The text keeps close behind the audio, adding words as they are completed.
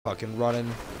Fucking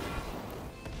running.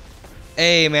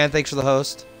 Hey man, thanks for the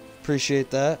host.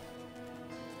 Appreciate that.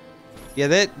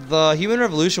 Yeah, the Human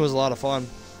Revolution was a lot of fun.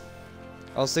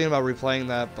 I was thinking about replaying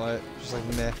that, but just like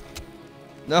meh.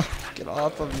 No, get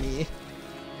off of me.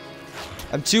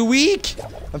 I'm too weak.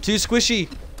 I'm too squishy.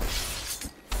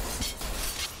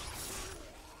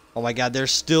 Oh my god, they're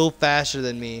still faster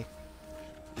than me.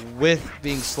 With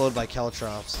being slowed by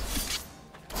Caltrops.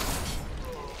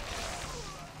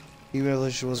 Human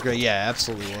Revolution was great. Yeah,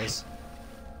 absolutely was.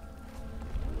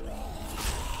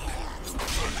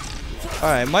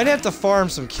 Alright, might have to farm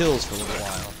some kills for a little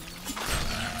while.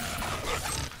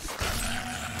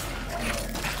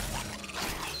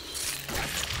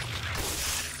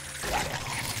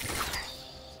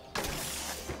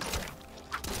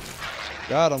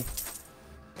 Got him.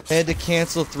 Had to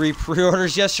cancel 3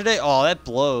 pre-orders yesterday. Oh, that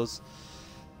blows.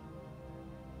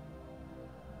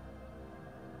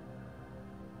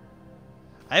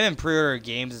 I haven't pre-ordered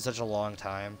games in such a long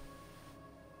time.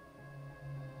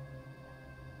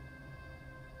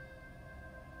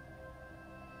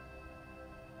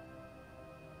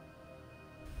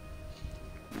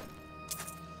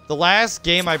 The last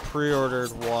game I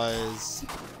pre-ordered was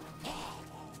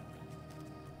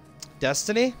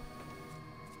Destiny,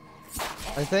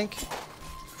 I think.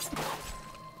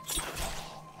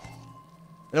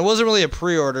 And it wasn't really a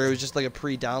pre-order, it was just like a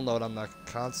pre-download on the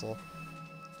console.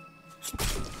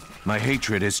 My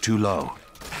hatred is too low.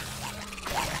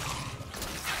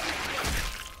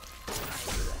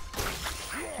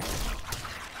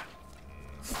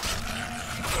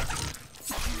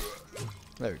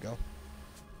 There we go.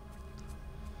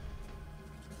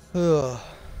 Ugh.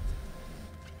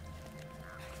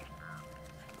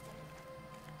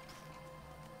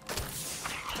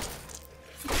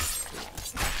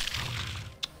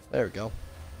 There we go.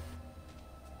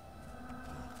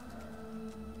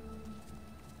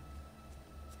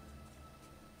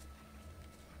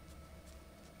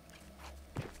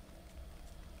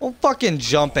 Don't fucking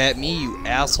jump at me, you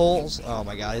assholes. Oh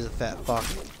my god, he's a fat fuck.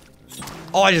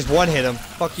 Oh, I just one-hit him.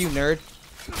 Fuck you, nerd.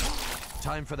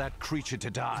 Time for that creature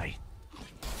to die.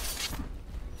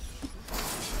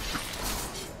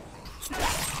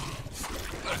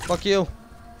 Fuck you.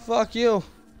 Fuck you.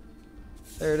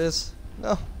 There it is.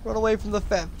 No, run away from the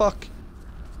fat fuck.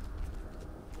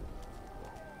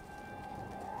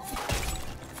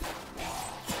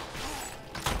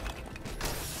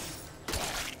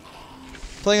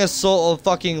 Playing a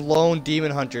fucking lone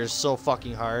demon hunter is so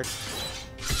fucking hard.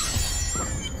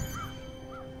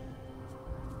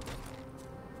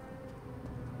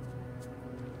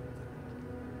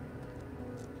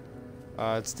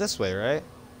 It's this way, right?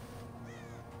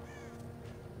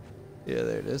 Yeah,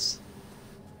 there it is.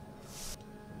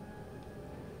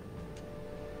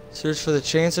 Search for the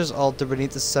Chancellor's altar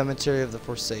beneath the cemetery of the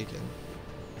Forsaken.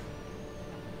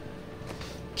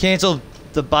 Canceled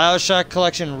the BioShock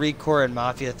collection, Recore, and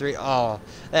Mafia 3. Oh,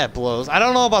 that blows. I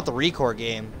don't know about the Recore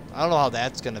game. I don't know how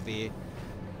that's gonna be.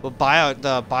 But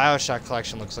the BioShock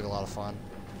collection looks like a lot of fun.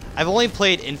 I've only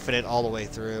played Infinite all the way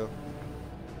through.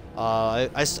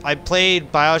 I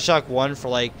played BioShock 1 for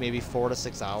like maybe 4 to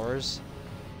 6 hours.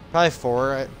 Probably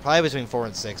between 4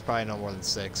 and 6. Probably no more than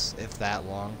 6, if that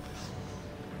long.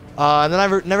 And then I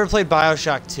never played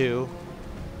BioShock 2.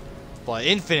 But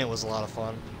Infinite was a lot of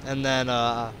fun. And then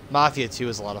Mafia 2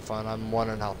 is a lot of fun. I'm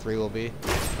wondering how 3 will be.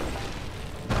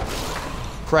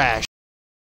 Crash.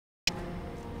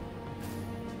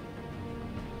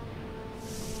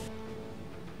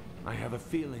 I have a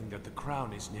feeling that the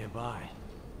crown is nearby.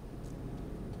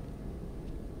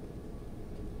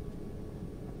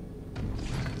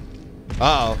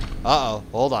 Uh-oh. Uh-oh.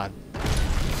 Hold on.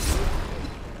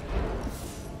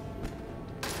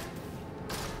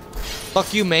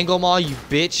 Fuck you, Mango Maw, you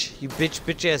bitch. You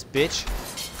bitch-ass bitch.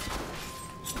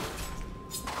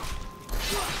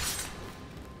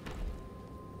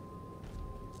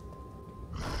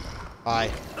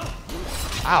 Hi.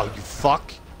 Ow, you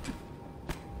fuck.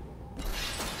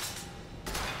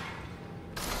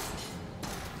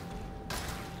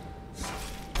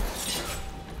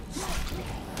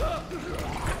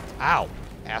 Ow,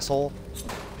 asshole.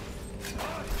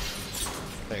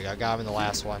 There you go, I got him in the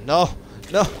last one. No,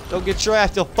 no, don't get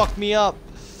trapped, he'll fuck me up.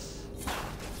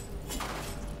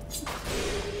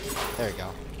 There you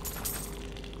go.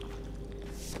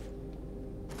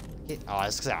 Oh,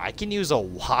 I can use a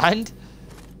wand?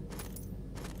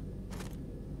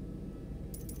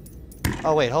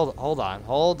 Oh wait, hold on.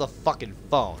 Hold the fucking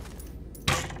phone.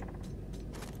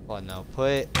 Oh no,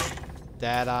 put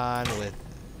that on with...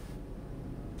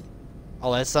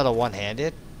 Oh, that's not a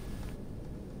one-handed?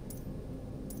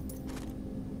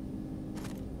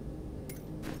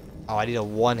 Oh, I need a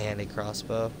one-handed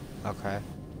crossbow. Okay.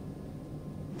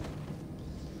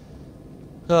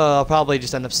 I'll probably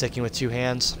just end up sticking with two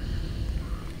hands.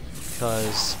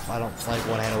 Because I don't like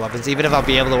one-handed weapons. Even if I'll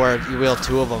be able to wield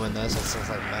two of them in this, it's just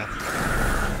like meh.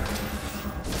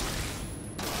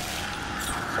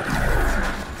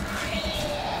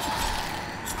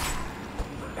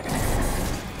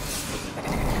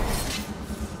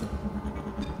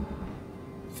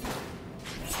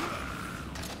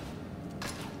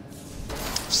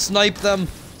 Snipe them!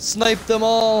 Snipe them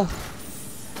all!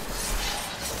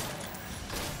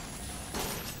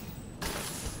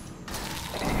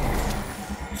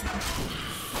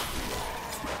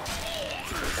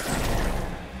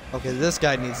 Okay, this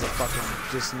guy needs to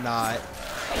fucking just not.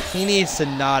 He needs to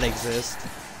not exist.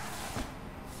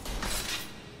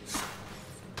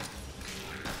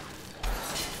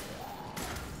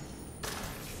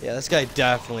 Yeah, that guy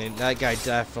definitely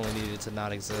needed to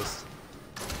not exist.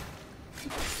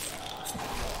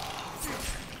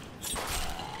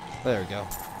 There we go.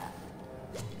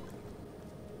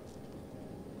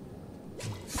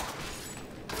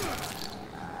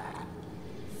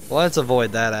 Well, let's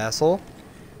avoid that asshole.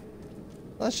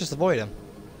 Let's just avoid him.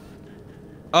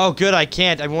 Oh, good, I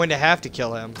can't. I'm going to have to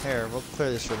kill him. Here, we'll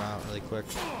clear this room out really quick.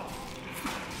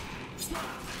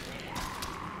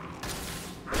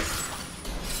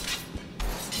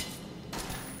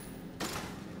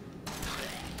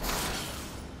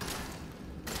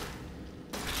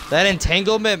 That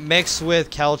entanglement mixed with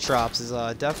caltrops is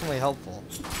definitely helpful.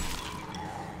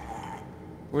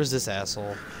 Where's this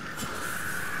asshole?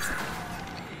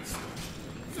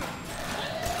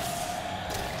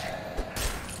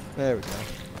 There we go.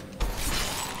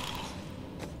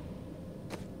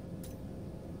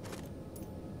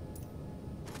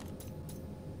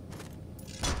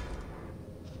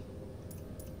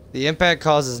 The impact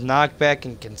causes knockback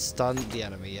and can stun the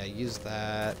enemy. Yeah, use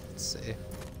that. Let's see.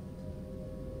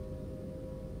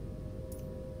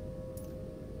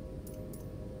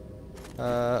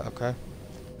 Okay.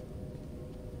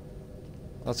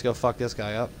 Let's go fuck this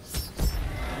guy up.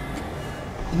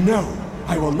 No,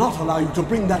 I will not allow you to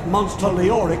bring that monster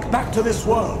Leoric back to this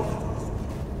world.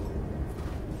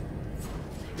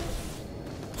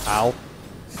 Ow.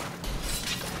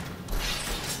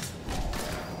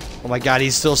 Oh my god,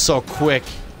 he's still so quick.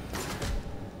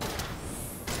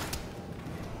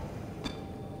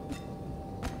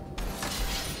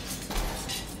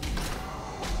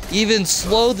 Even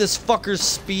slow, this fucker's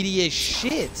speedy as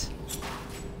shit.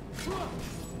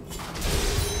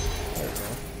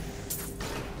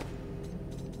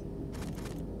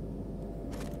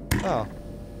 Oh.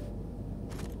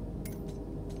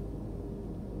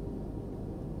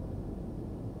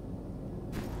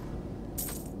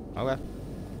 Okay.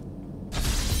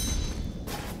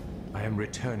 I am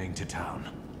returning to town.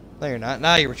 No, you're not.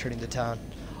 Now you're returning to town.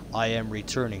 I am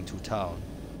returning to town.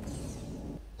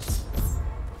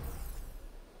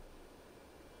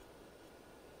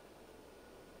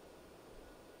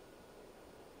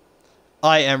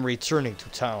 I am returning to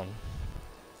town.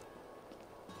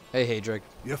 Hey, Hadrick.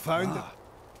 You found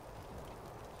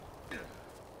it?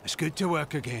 It's good to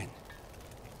work again.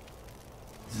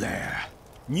 There.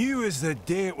 New as the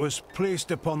day it was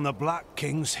placed upon the Black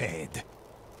King's head.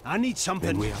 I need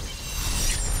something.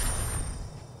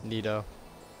 Neato.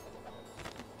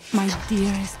 My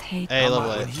dearest Hadrick. Hey,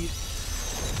 lovely.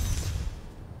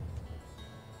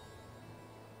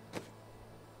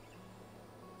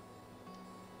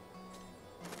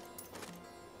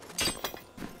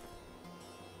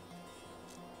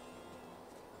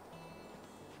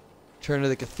 Turn to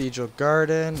the Cathedral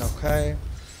Garden, okay.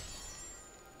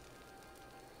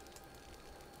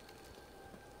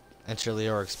 Enter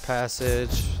Leoric's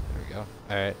Passage. There we go.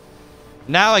 Alright.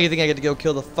 Now I think I get to go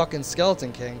kill the fucking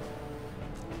Skeleton King.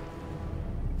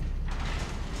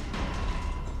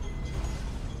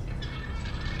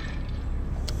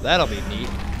 That'll be neat.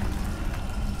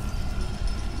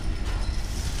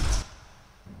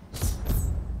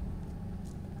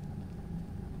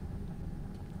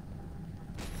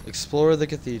 Explore the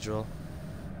cathedral.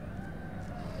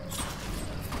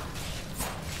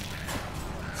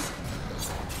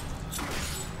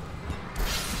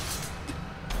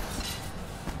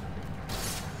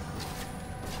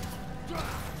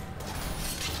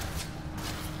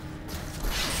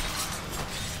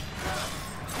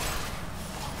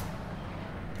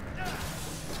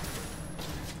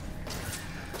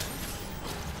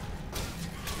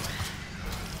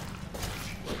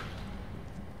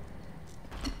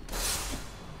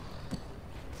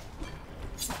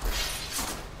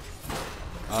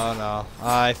 Oh no,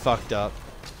 I fucked up.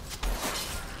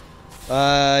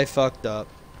 I fucked up.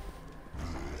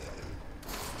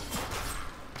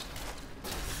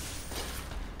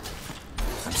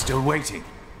 still waiting.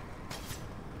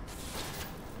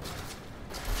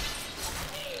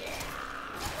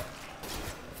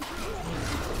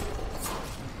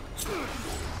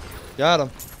 Got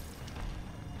him.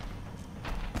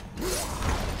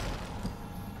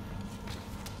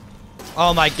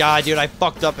 Oh my god, dude, I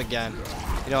fucked up again.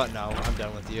 You know what? No, I'm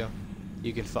done with you.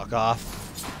 You can fuck off.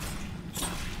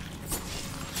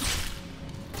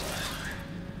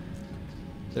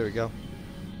 There we go.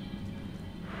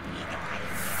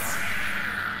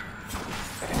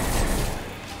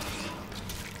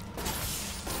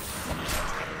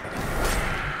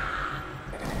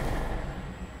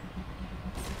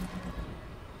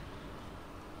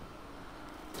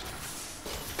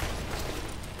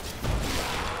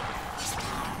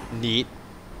 Neat.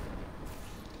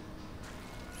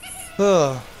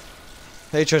 Oh.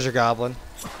 Hey, treasure goblin.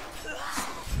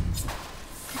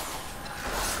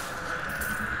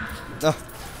 No.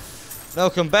 No,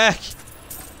 come back.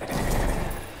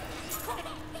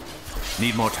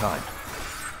 Need more time.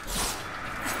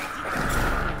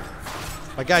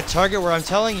 My guy, target where I'm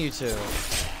telling you to.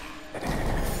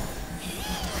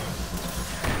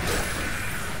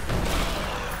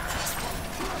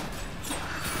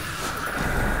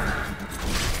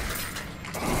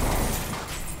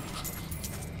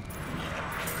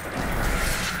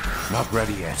 Not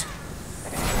ready yet.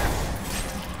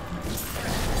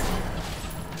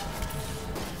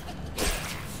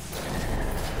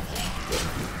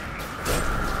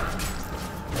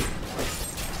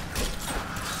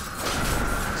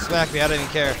 Smack me, I don't even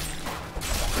care.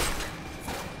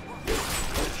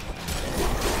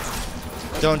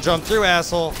 Don't jump through,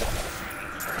 asshole.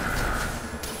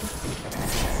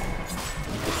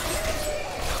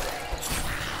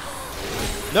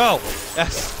 No!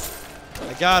 Yes!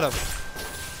 I got him.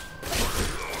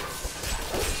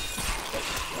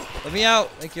 Let me out.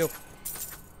 Thank you.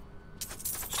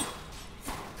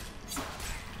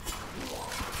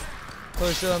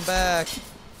 Push him back.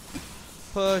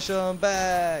 Push him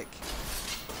back.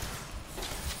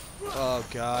 Oh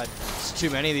god. There's too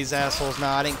many of these assholes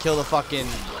now. I didn't kill the fucking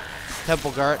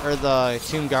temple guard or the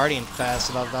tomb guardian fast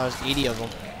enough. Now there's 80 of them.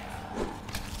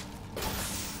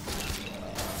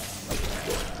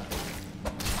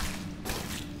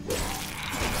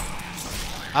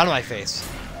 Out of my face.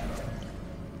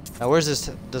 Now where's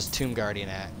this tomb guardian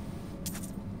at?